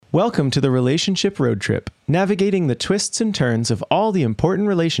Welcome to the Relationship Road Trip, navigating the twists and turns of all the important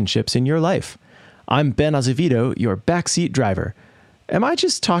relationships in your life. I'm Ben Azevedo, your backseat driver. Am I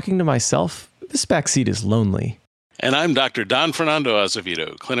just talking to myself? This backseat is lonely. And I'm Dr. Don Fernando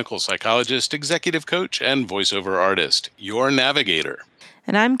Azevedo, clinical psychologist, executive coach, and voiceover artist, your navigator.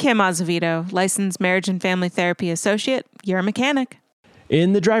 And I'm Kim Azevedo, licensed marriage and family therapy associate, your mechanic.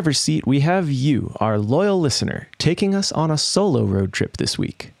 In the driver's seat, we have you, our loyal listener, taking us on a solo road trip this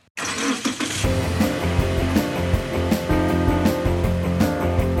week.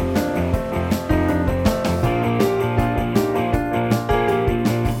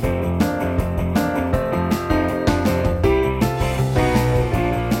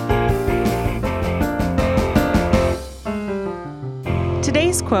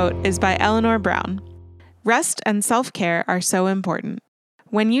 Today's quote is by Eleanor Brown. Rest and self-care are so important.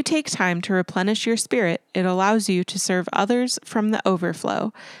 When you take time to replenish your spirit, it allows you to serve others from the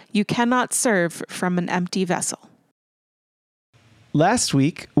overflow. You cannot serve from an empty vessel. Last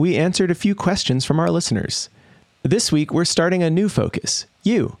week, we answered a few questions from our listeners. This week, we're starting a new focus,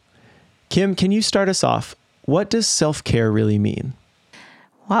 you. Kim, can you start us off? What does self-care really mean?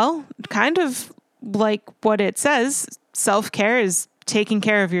 Well, kind of like what it says, self-care is taking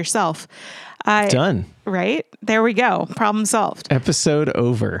care of yourself. Done. Right? There we go. Problem solved. Episode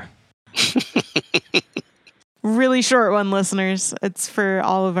over. Really short one, listeners. It's for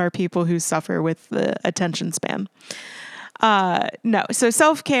all of our people who suffer with the attention span. No. So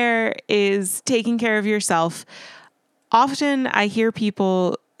self-care is taking care of yourself. Often I hear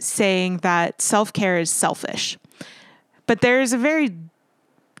people saying that self-care is selfish, but there is a very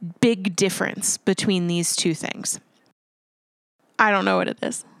big difference between these two things. I don't know what it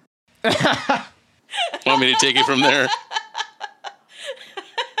is. Want me to take it from there?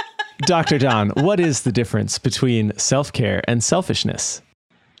 Dr. Don, what is the difference between self-care and selfishness?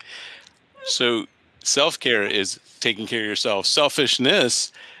 So self-care is taking care of yourself.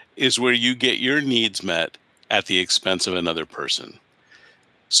 Selfishness is where you get your needs met at the expense of another person.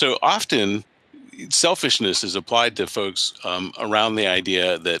 So often, selfishness is applied to folks around the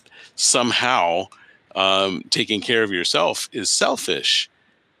idea that somehow taking care of yourself is selfish.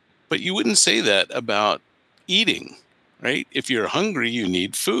 But you wouldn't say that about eating, right? If you're hungry, you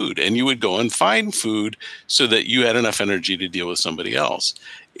need food, and you would go and find food so that you had enough energy to deal with somebody else.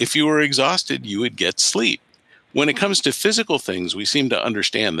 If you were exhausted, you would get sleep. When it comes to physical things, we seem to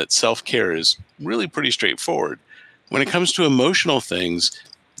understand that self-care is really pretty straightforward. When it comes to emotional things,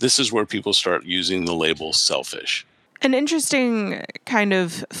 this is where people start using the label selfish. An interesting kind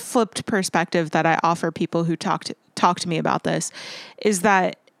of flipped perspective that I offer people who talk to me about this is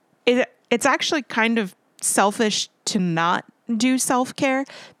that it's actually kind of selfish to not do self-care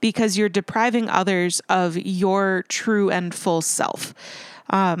because you're depriving others of your true and full self.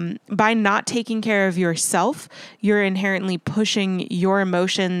 By not taking care of yourself, you're inherently pushing your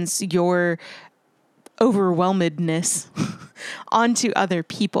emotions, your overwhelmedness onto other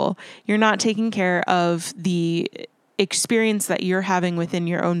people. You're not taking care of the experience that you're having within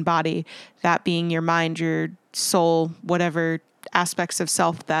your own body, that being your mind, your soul, whatever aspects of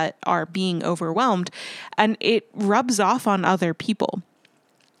self that are being overwhelmed, and it rubs off on other people.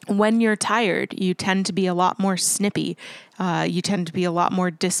 When you're tired, you tend to be a lot more snippy. You tend to be a lot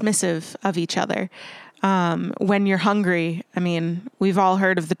more dismissive of each other. When you're hungry, I mean, we've all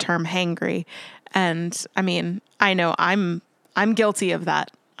heard of the term hangry. And I mean, I know I'm guilty of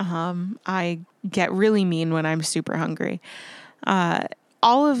that. I get really mean when I'm super hungry.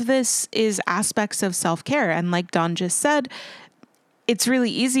 All of this is aspects of self-care. And like Don just said, it's really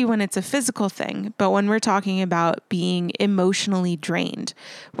easy when it's a physical thing, but when we're talking about being emotionally drained,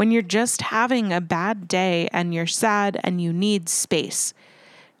 when you're just having a bad day and you're sad and you need space,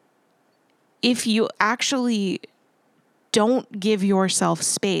 if you actually don't give yourself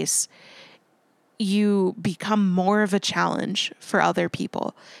space, you become more of a challenge for other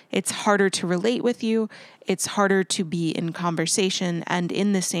people. It's harder to relate with you. It's harder to be in conversation and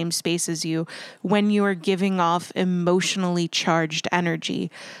in the same space as you when you are giving off emotionally charged energy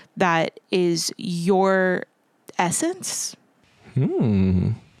that is your essence.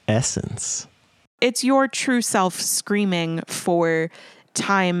 Essence. It's your true self screaming for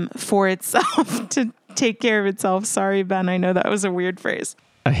time for itself to take care of itself. Sorry, Ben, I know that was a weird phrase.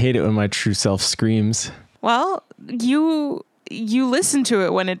 I hate it when my true self screams. Well, you listen to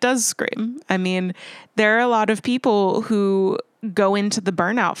it when it does scream. I mean, there are a lot of people who go into the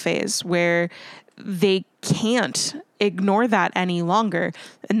burnout phase where they can't ignore that any longer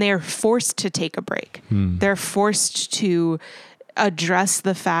and they're forced to take a break. They're forced to address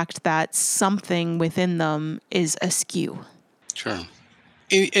the fact that something within them is askew. Sure.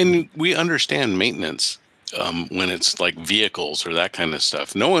 And we understand maintenance when it's like vehicles or that kind of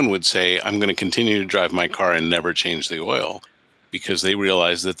stuff. No one would say, I'm going to continue to drive my car and never change the oil, because they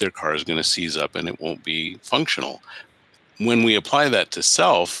realize that their car is going to seize up and it won't be functional. When we apply that to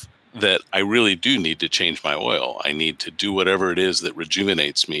self, that I really do need to change my oil, I need to do whatever it is that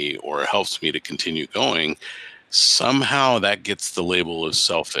rejuvenates me or helps me to continue going, somehow that gets the label of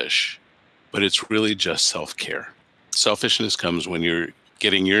selfish, but it's really just self-care. Selfishness comes when you're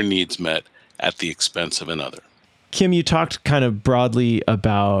getting your needs met at the expense of another. Kim, you talked kind of broadly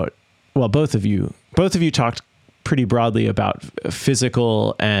about, well, both of you talked pretty broadly about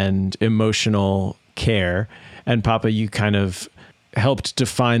physical and emotional care. And Papa, you kind of helped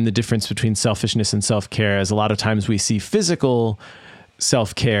define the difference between selfishness and self-care, as a lot of times we see physical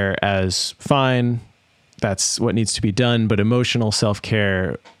self-care as fine, that's what needs to be done, but emotional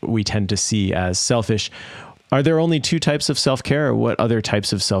self-care we tend to see as selfish. Are there only two types of self-care, or what other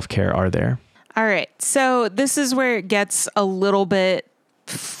types of self-care are there? All right. So this is where it gets a little bit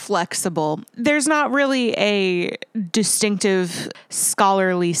flexible. There's not really a distinctive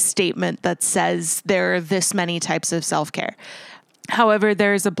scholarly statement that says there are this many types of self-care. However,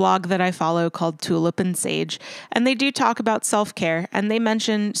 there's a blog that I follow called Tulip and Sage, and they do talk about self-care, and they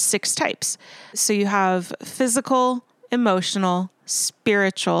mention 6 types. So you have physical, emotional,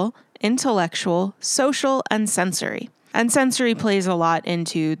 spiritual, intellectual, social, and sensory. And sensory plays a lot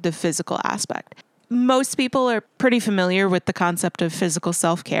into the physical aspect. Most people are pretty familiar with the concept of physical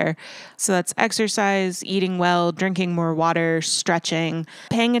self-care. So that's exercise, eating well, drinking more water, stretching,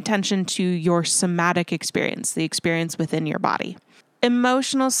 paying attention to your somatic experience, the experience within your body.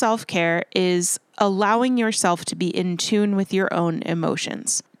 Emotional self-care is allowing yourself to be in tune with your own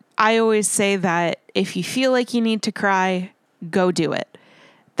emotions. I always say that if you feel like you need to cry, go do it.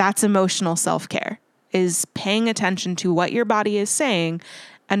 That's emotional self-care, is paying attention to what your body is saying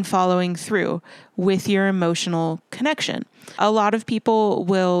and following through with your emotional connection. A lot of people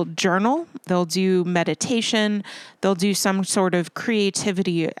will journal, they'll do meditation, they'll do some sort of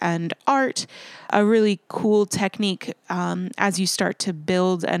creativity and art. A really cool technique as you start to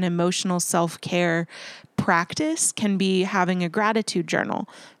build an emotional self-care practice can be having a gratitude journal,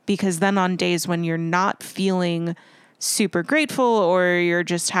 because then on days when you're not feeling super grateful or you're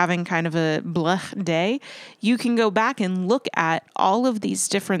just having kind of a blech day, you can go back and look at all of these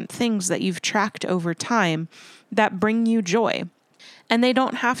different things that you've tracked over time that bring you joy. And they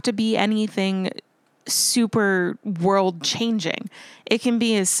don't have to be anything super world changing. It can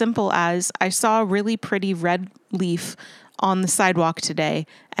be as simple as, I saw a really pretty red leaf on the sidewalk today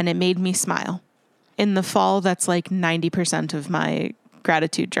and it made me smile. In the fall, that's like 90% of my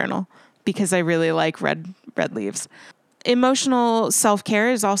gratitude journal, because I really like red leaves. Emotional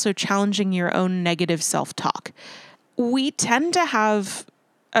self-care is also challenging your own negative self-talk. We tend to have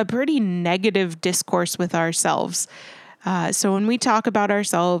a pretty negative discourse with ourselves. So when we talk about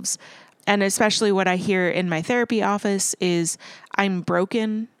ourselves, and especially what I hear in my therapy office is, I'm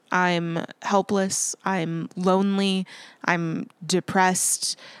broken, I'm helpless, I'm lonely, I'm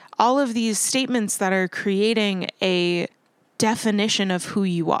depressed. All of these statements that are creating a definition of who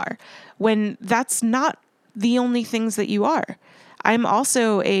you are, when that's not the only things that you are. I'm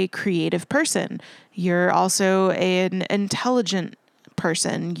also a creative person. You're also an intelligent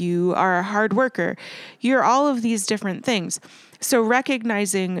person. You are a hard worker. You're all of these different things. So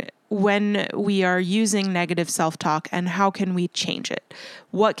recognizing when we are using negative self-talk and how can we change it?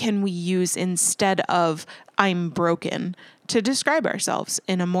 What can we use instead of I'm broken to describe ourselves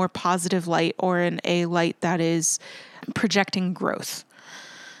in a more positive light, or in a light that is projecting growth?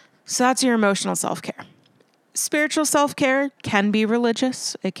 So that's your emotional self-care. Spiritual self-care can be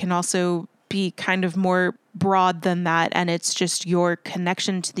religious. It can also be kind of more broad than that, and it's just your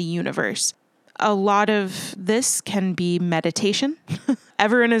connection to the universe. A lot of this can be meditation.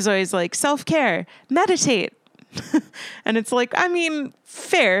 Everyone is always like, self-care, meditate. And it's like, I mean,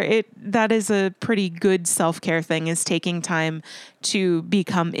 fair. That is a pretty good self-care thing, is taking time to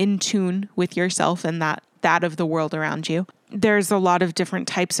become in tune with yourself and that of the world around you. There's a lot of different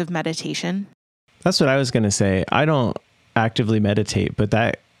types of meditation. That's what I was going to say. I don't actively meditate, but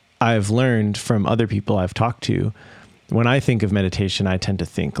that I've learned from other people I've talked to. When I think of meditation, I tend to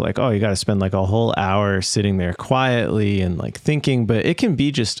think like, oh, you got to spend like a whole hour sitting there quietly and like thinking, but it can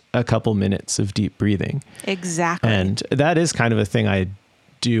be just a couple minutes of deep breathing. Exactly. And that is kind of a thing I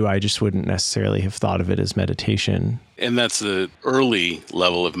do. I just wouldn't necessarily have thought of it as meditation. And that's the early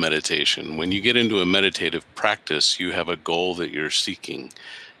level of meditation. When you get into a meditative practice, you have a goal that you're seeking.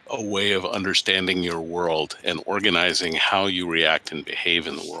 a way of understanding your world and organizing how you react and behave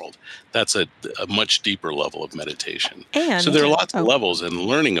in the world. That's a much deeper level of meditation. And so there are lots of levels, and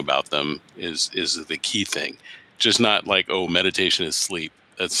learning about them is the key thing. Just not like, oh, meditation is sleep.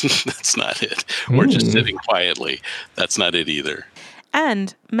 That's not it. Or just sitting quietly. That's not it either.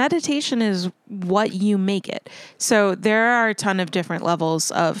 And meditation is what you make it. So there are a ton of different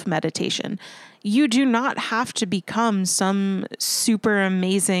levels of meditation. You do not have to become some super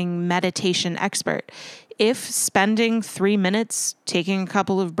amazing meditation expert. If spending 3 minutes taking a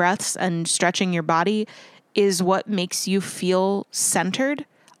couple of breaths and stretching your body is what makes you feel centered,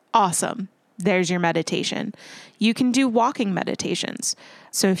 awesome. There's your meditation. You can do walking meditations.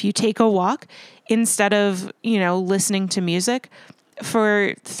 So if you take a walk, instead of, listening to music,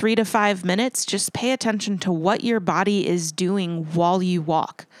 for 3 to 5 minutes, just pay attention to what your body is doing while you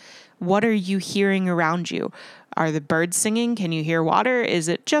walk. What are you hearing around you? Are the birds singing? Can you hear water? Is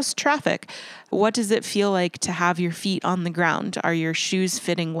it just traffic? What does it feel like to have your feet on the ground? Are your shoes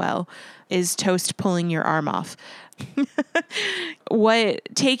fitting well? Is toast pulling your arm off?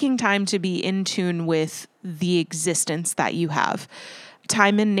 Taking time to be in tune with the existence that you have.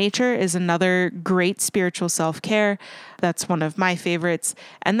 Time in nature is another great spiritual self-care. That's one of my favorites.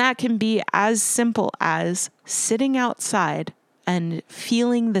 And that can be as simple as sitting outside and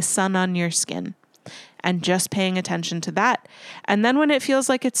feeling the sun on your skin and just paying attention to that. And then when it feels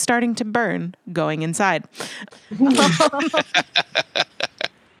like it's starting to burn, going inside.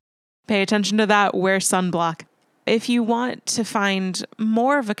 Pay attention to that, wear sunblock. If you want to find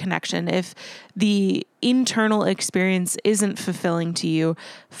more of a connection, if the internal experience isn't fulfilling to you,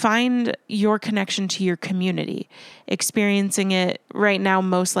 find your connection to your community, experiencing it right now,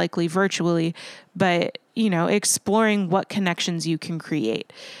 most likely virtually, but, exploring what connections you can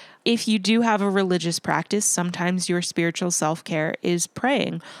create. If you do have a religious practice, sometimes your spiritual self-care is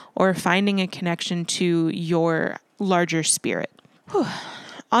praying or finding a connection to your larger spirit.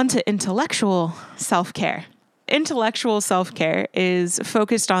 On to intellectual self-care. Intellectual self-care is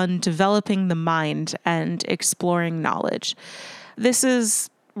focused on developing the mind and exploring knowledge. This is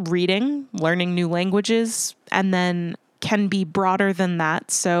reading, learning new languages, and then can be broader than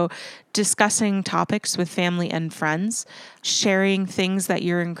that. So discussing topics with family and friends, sharing things that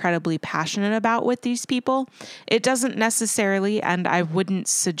you're incredibly passionate about with these people. It doesn't necessarily, and I wouldn't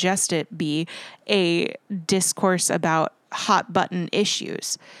suggest it be, a discourse about hot button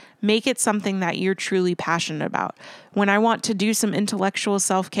issues. Make it something that you're truly passionate about. When I want to do some intellectual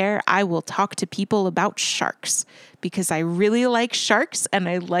self-care, I will talk to people about sharks because I really like sharks and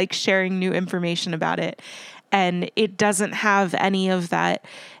I like sharing new information about it. And it doesn't have any of that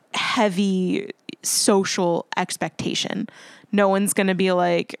heavy social expectation. No one's going to be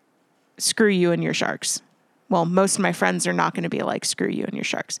like, screw you and your sharks. Well, most of my friends are not going to be like, screw you and your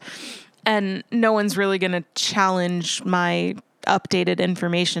sharks. And no one's really going to challenge my updated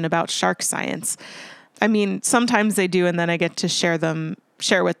information about shark science. I mean, sometimes they do, and then I get to share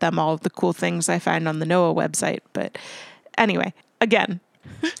with them all of the cool things I find on the NOAA website. But anyway, again.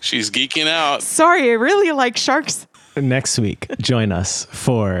 She's geeking out. Sorry, I really like sharks. Next week, join us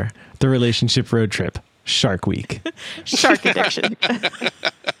for the Relationship Road Trip, Shark Week. Shark addiction.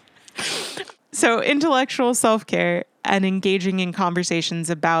 So intellectual self-care and engaging in conversations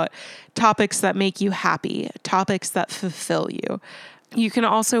about topics that make you happy, topics that fulfill you. You can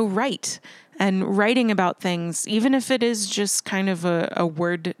also write, and writing about things, even if it is just kind of a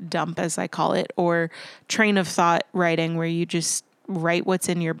word dump, as I call it, or train of thought writing where you just write what's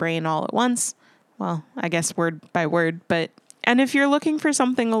in your brain all at once. Well, I guess word by word, and if you're looking for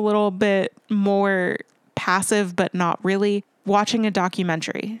something a little bit more passive, but not really, watching a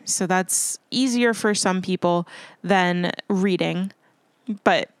documentary. So that's easier for some people than reading,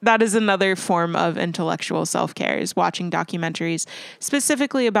 but that is another form of intellectual self-care, is watching documentaries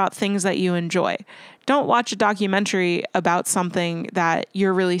specifically about things that you enjoy. Don't watch a documentary about something that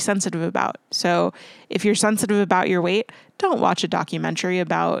you're really sensitive about. So if you're sensitive about your weight, don't watch a documentary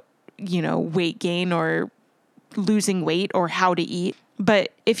about, weight gain or losing weight or how to eat.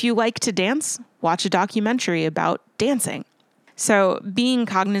 But if you like to dance, watch a documentary about dancing. So being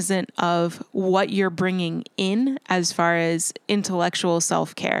cognizant of what you're bringing in as far as intellectual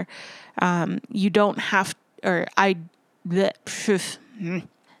self-care, you don't have,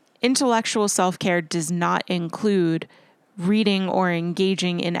 intellectual self-care does not include reading or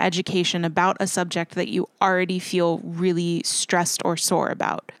engaging in education about a subject that you already feel really stressed or sore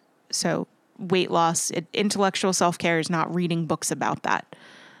about. So weight loss, intellectual self-care is not reading books about that.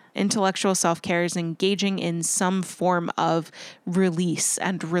 Intellectual self-care is engaging in some form of release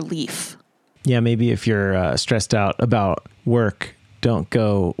and relief. Yeah, maybe if you're stressed out about work don't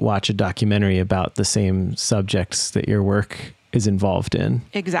go watch a documentary about the same subjects that your work is involved in.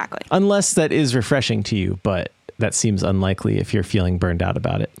 Exactly. Unless that is refreshing to you, but that seems unlikely if you're feeling burned out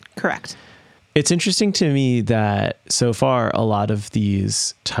about it. Correct. It's interesting to me that so far a lot of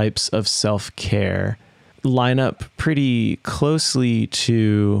these types of self-care line up pretty closely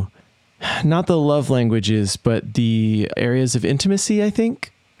to not the love languages, but the areas of intimacy, I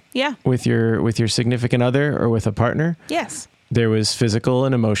think. Yeah. With your significant other or with a partner. Yes. There was physical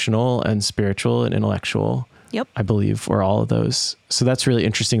and emotional and spiritual and intellectual. Yep. I believe were all of those. So that's really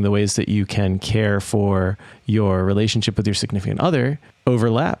interesting. The ways that you can care for your relationship with your significant other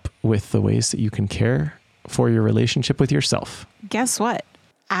overlap with the ways that you can care for your relationship with yourself. Guess what?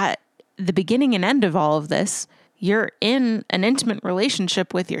 At the beginning and end of all of this, you're in an intimate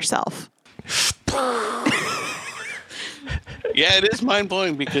relationship with yourself. Yeah, it is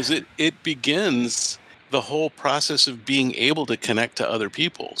mind-blowing because it begins the whole process of being able to connect to other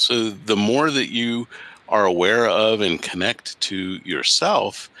people. So the more that you are aware of and connect to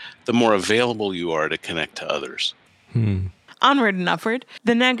yourself, the more available you are to connect to others. Onward and upward.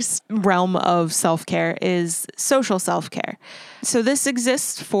 The next realm of self-care is social self-care. So this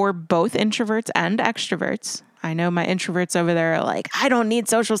exists for both introverts and extroverts. I know my introverts over there are like, I don't need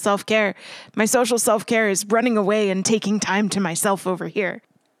social self-care. My social self-care is running away and taking time to myself over here.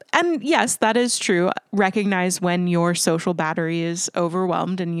 And yes, that is true. Recognize when your social battery is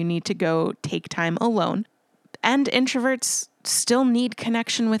overwhelmed and you need to go take time alone. And introverts still need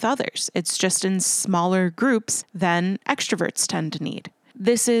connection with others. It's just in smaller groups than extroverts tend to need.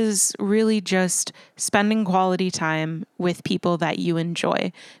 This is really just spending quality time with people that you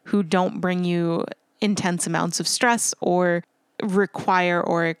enjoy, who don't bring you intense amounts of stress or require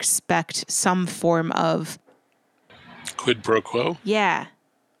or expect some form of Quid pro quo? Yeah.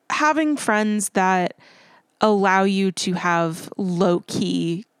 Having friends that allow you to have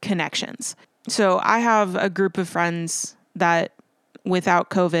low-key connections. So I have a group of friends that without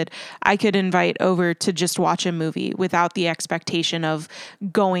COVID, I could invite over to just watch a movie without the expectation of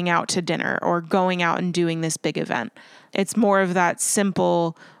going out to dinner or going out and doing this big event. It's more of that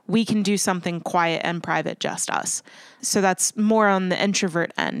simple, we can do something quiet and private, just us. So that's more on the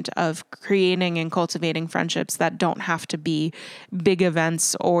introvert end of creating and cultivating friendships that don't have to be big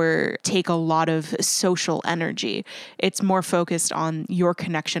events or take a lot of social energy. It's more focused on your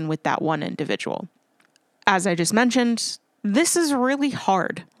connection with that one individual. As I just mentioned, this is really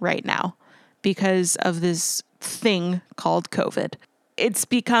hard right now because of this thing called COVID. It's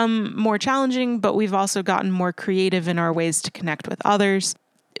become more challenging, but we've also gotten more creative in our ways to connect with others.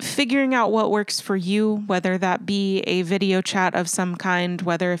 Figuring out what works for you, whether that be a video chat of some kind,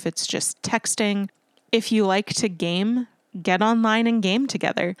 whether if it's just texting. If you like to game, get online and game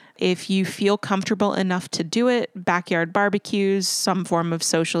together. If you feel comfortable enough to do it, backyard barbecues, some form of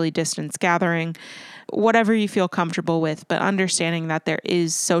socially distanced gathering, whatever you feel comfortable with, but understanding that there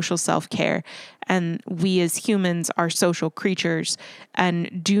is social self-care and we as humans are social creatures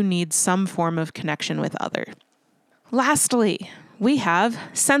and do need some form of connection with others. Lastly, we have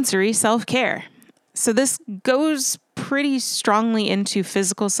sensory self-care. So this goes pretty strongly into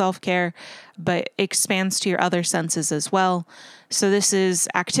physical self-care, but expands to your other senses as well. So this is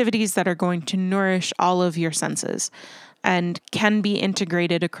activities that are going to nourish all of your senses and can be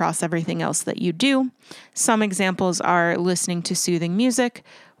integrated across everything else that you do. Some examples are listening to soothing music,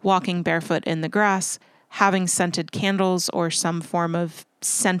 walking barefoot in the grass, having scented candles or some form of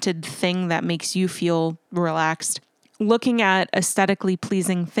scented thing that makes you feel relaxed, looking at aesthetically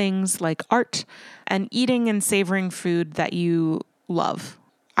pleasing things like art, and eating and savoring food that you love.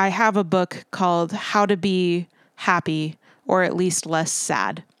 I have a book called How to Be Happy, or at least Less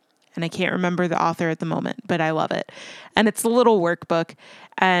Sad. And I can't remember the author at the moment, but I love it. And it's a little workbook.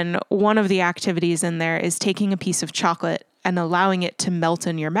 And one of the activities in there is taking a piece of chocolate and allowing it to melt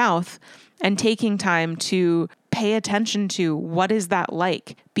in your mouth and taking time to pay attention to what is that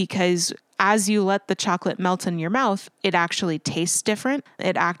like? Because as you let the chocolate melt in your mouth, it actually tastes different.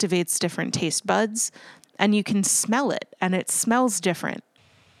 It activates different taste buds and you can smell it and it smells different.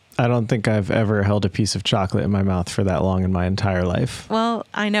 I don't think I've ever held a piece of chocolate in my mouth for that long in my entire life. Well,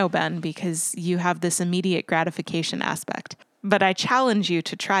 I know, Ben, because you have this immediate gratification aspect. But I challenge you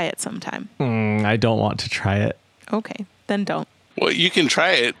to try it sometime. I don't want to try it. Okay, then don't. Well, you can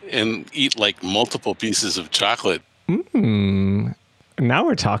try it and eat like multiple pieces of chocolate. Now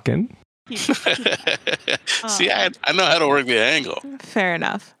we're talking. See, I know how to work the angle. Fair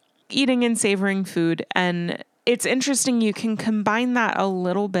enough. Eating and savoring food. And it's interesting, you can combine that a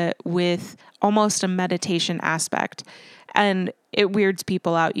little bit with almost a meditation aspect. And it weirds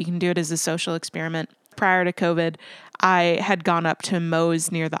people out. You can do it as a social experiment. prior to COVID, I had gone up to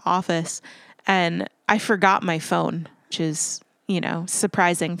Moe's near the office and I forgot my phone, which is,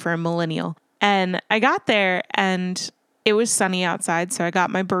 surprising for a millennial. And I got there and it was sunny outside. So I got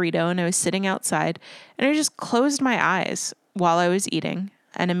my burrito and I was sitting outside and I just closed my eyes while I was eating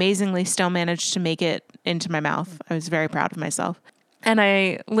and amazingly still managed to make it into my mouth. I was very proud of myself. And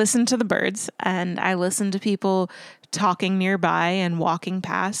I listened to the birds and I listened to people talking nearby and walking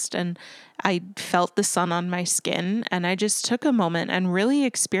past, and I felt the sun on my skin, and I just took a moment and really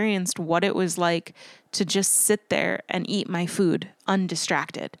experienced what it was like to just sit there and eat my food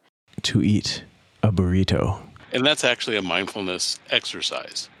undistracted. To eat a burrito. And that's actually a mindfulness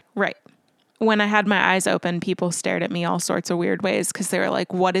exercise. Right. When I had my eyes open, people stared at me all sorts of weird ways because they were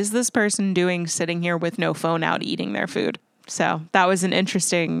like, what is this person doing sitting here with no phone out eating their food? So that was an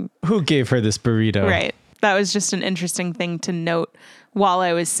interesting... Who gave her this burrito? Right. That was just an interesting thing to note while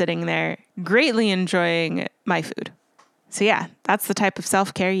I was sitting there, greatly enjoying my food. So yeah, that's the type of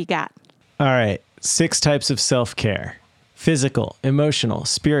self-care you got. All right. 6 types of self-care. Physical, emotional,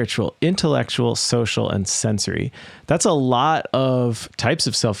 spiritual, intellectual, social, and sensory. That's a lot of types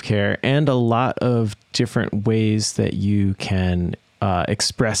of self-care and a lot of different ways that you can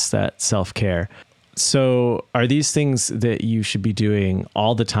express that self-care. So are these things that you should be doing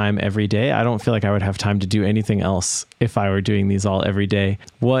all the time, every day? I don't feel like I would have time to do anything else if I were doing these all every day.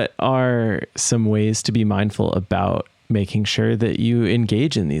 What are some ways to be mindful about making sure that you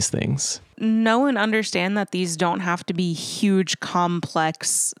engage in these things? Know and understand that these don't have to be huge,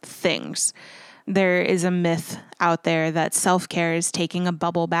 complex things. There is a myth out there that self-care is taking a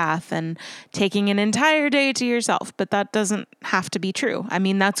bubble bath and taking an entire day to yourself, but that doesn't have to be true. I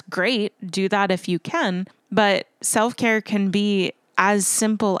mean, that's great. Do that if you can, but self-care can be as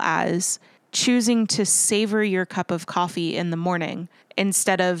simple as choosing to savor your cup of coffee in the morning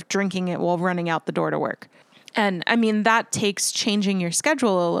instead of drinking it while running out the door to work. And I mean, that takes changing your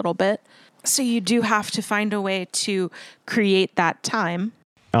schedule a little bit. So you do have to find a way to create that time.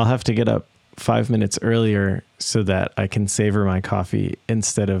 I'll have to get up 5 minutes earlier so that I can savor my coffee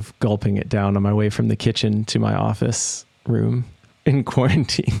instead of gulping it down on my way from the kitchen to my office room in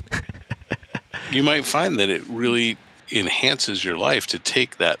quarantine. You might find that it really enhances your life to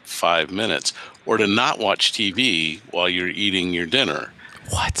take that 5 minutes or to not watch TV while you're eating your dinner.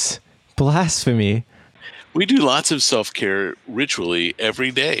 What? Blasphemy. We do lots of self-care ritually every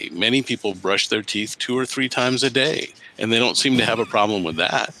day. Many people brush their teeth 2 or 3 times a day, and they don't seem to have a problem with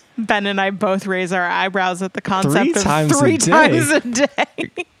that. Ben and I both raise our eyebrows at the concept of 3 times a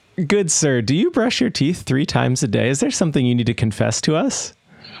day. Good sir, do you brush your teeth 3 times a day? Is there something you need to confess to us?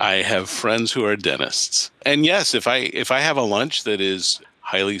 I have friends who are dentists. And yes, if I have a lunch that is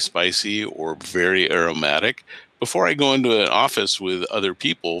highly spicy or very aromatic, before I go into an office with other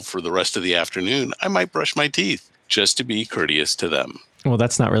people for the rest of the afternoon, I might brush my teeth just to be courteous to them. Well,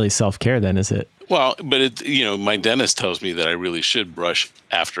 that's not really self-care then, is it? Well, but my dentist tells me that I really should brush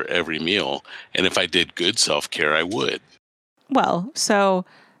after every meal. And if I did good self-care, I would. Well, so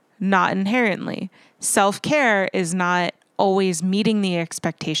not inherently. Self-care is not always meeting the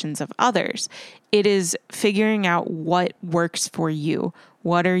expectations of others. It is figuring out what works for you.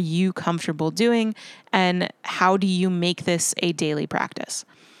 What are you comfortable doing? And how do you make this a daily practice?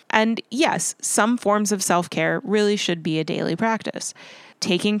 And yes, some forms of self-care really should be a daily practice.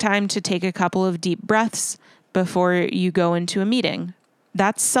 Taking time to take a couple of deep breaths before you go into a meeting,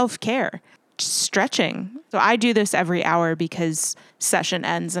 that's self-care. Stretching. So I do this every hour because session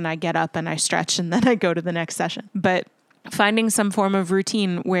ends and I get up and I stretch and then I go to the next session. But finding some form of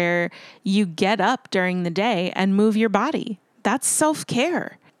routine where you get up during the day and move your body, that's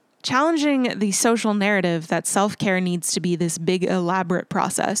self-care. Challenging the social narrative that self-care needs to be this big, elaborate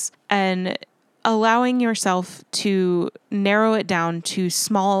process and allowing yourself to narrow it down to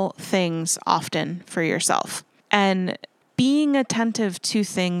small things often for yourself and being attentive to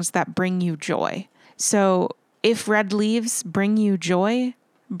things that bring you joy. So if red leaves bring you joy,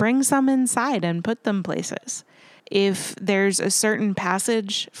 bring some inside and put them places. If there's a certain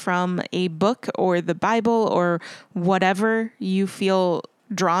passage from a book or the Bible or whatever you feel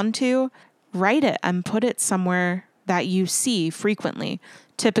drawn to, write it and put it somewhere that you see frequently,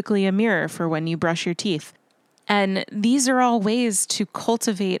 typically a mirror for when you brush your teeth. And these are all ways to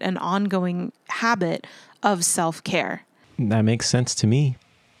cultivate an ongoing habit of self-care. That makes sense to me.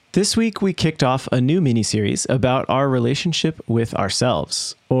 This week, we kicked off a new mini-series about our relationship with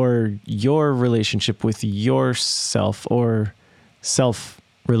ourselves, or your relationship with yourself, or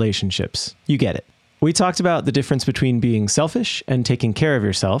self-relationships. You get it. We talked about the difference between being selfish and taking care of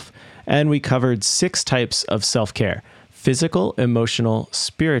yourself, and we covered 6 types of self-care: physical, emotional,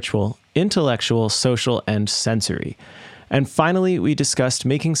 spiritual, intellectual, social, and sensory. And finally, we discussed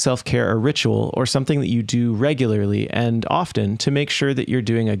making self-care a ritual or something that you do regularly and often to make sure that you're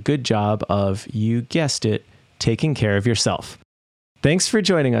doing a good job of, you guessed it, taking care of yourself. Thanks for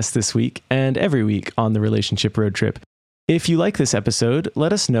joining us this week and every week on the Relationship Road Trip. If you like this episode,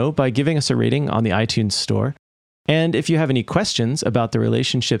 let us know by giving us a rating on the iTunes Store. And if you have any questions about the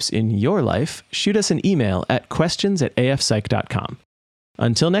relationships in your life, shoot us an email at questions@afpsych.com.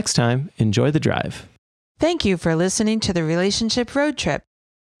 Until next time, enjoy the drive. Thank you for listening to the Relationship Road Trip.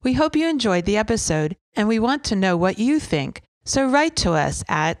 We hope you enjoyed the episode, and we want to know what you think, so write to us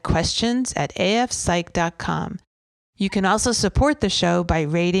at questions@afpsych.com. You can also support the show by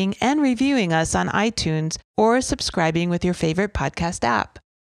rating and reviewing us on iTunes or subscribing with your favorite podcast app.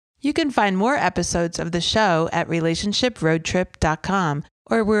 You can find more episodes of the show at relationshiproadtrip.com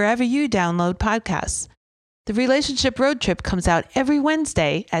or wherever you download podcasts. The Relationship Road Trip comes out every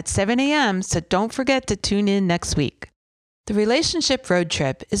Wednesday at 7 a.m., so don't forget to tune in next week. The Relationship Road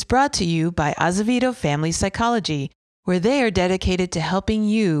Trip is brought to you by Azevedo Family Psychology, where they are dedicated to helping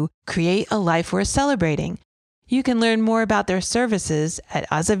you create a life worth celebrating. You can learn more about their services at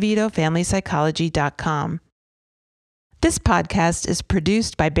azevedofamilypsychology.com. This podcast is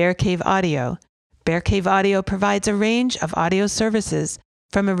produced by Bear Cave Audio. Bear Cave Audio provides a range of audio services,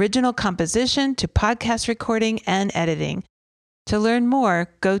 from original composition to podcast recording and editing. To learn more,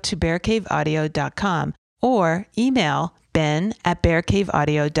 go to bearcaveaudio.com or email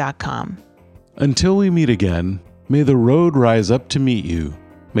ben@bearcaveaudio.com. Until we meet again, may the road rise up to meet you,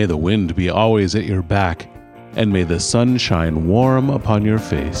 may the wind be always at your back, and may the sun shine warm upon your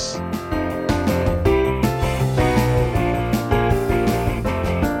face.